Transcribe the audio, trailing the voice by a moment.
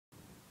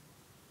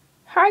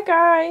Hi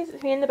guys,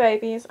 it's me and the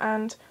babies,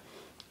 and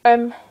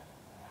I'm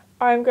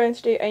going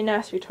to do a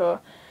nursery tour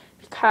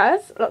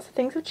because lots of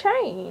things have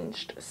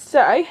changed.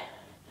 So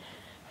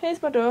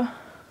here's my door.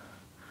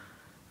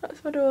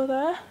 That's my door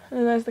there, and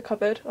then there's the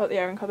cupboard, or the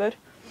airing cupboard.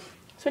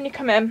 So when you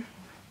come in,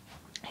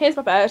 here's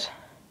my bed.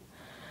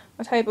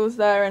 My table's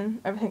there and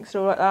everything's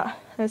still like that.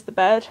 There's the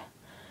bed,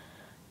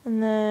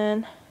 and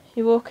then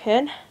you walk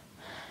in,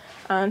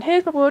 and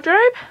here's my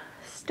wardrobe,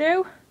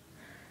 still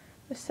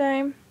the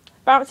same.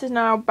 Bounce is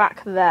now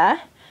back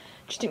there.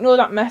 Just ignore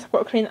that mess, I've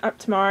got to clean that up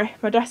tomorrow.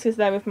 My desk is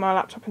there with my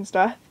laptop and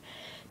stuff.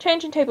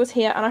 Changing tables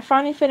here, and I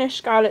finally finished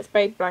Scarlett's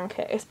baby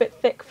blanket. It's a bit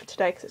thick for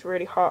today because it's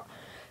really hot.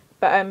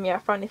 But yeah, I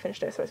finally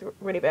finished it, so it's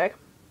really big.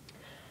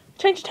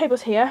 Changing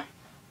tables here.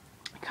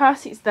 Car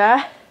seat's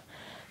there.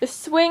 The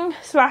swing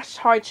 /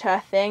 high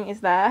chair thing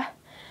is there.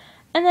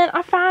 And then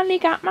I finally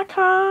got my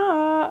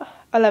car.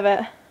 I love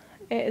it.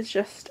 It is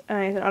just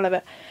amazing. I love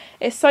it.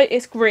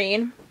 It's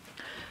green.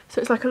 So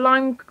it's like a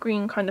lime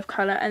green kind of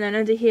colour, and then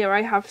under here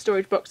I have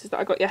storage boxes that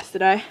I got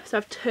yesterday. So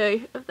I have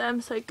 2 of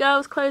them. So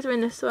girls' clothes are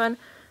in this one,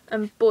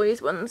 and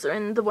boys' ones are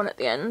in the one at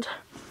the end.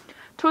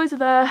 Toys are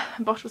there,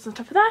 and bottles and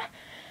stuff are there.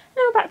 And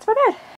then we're back to my bed.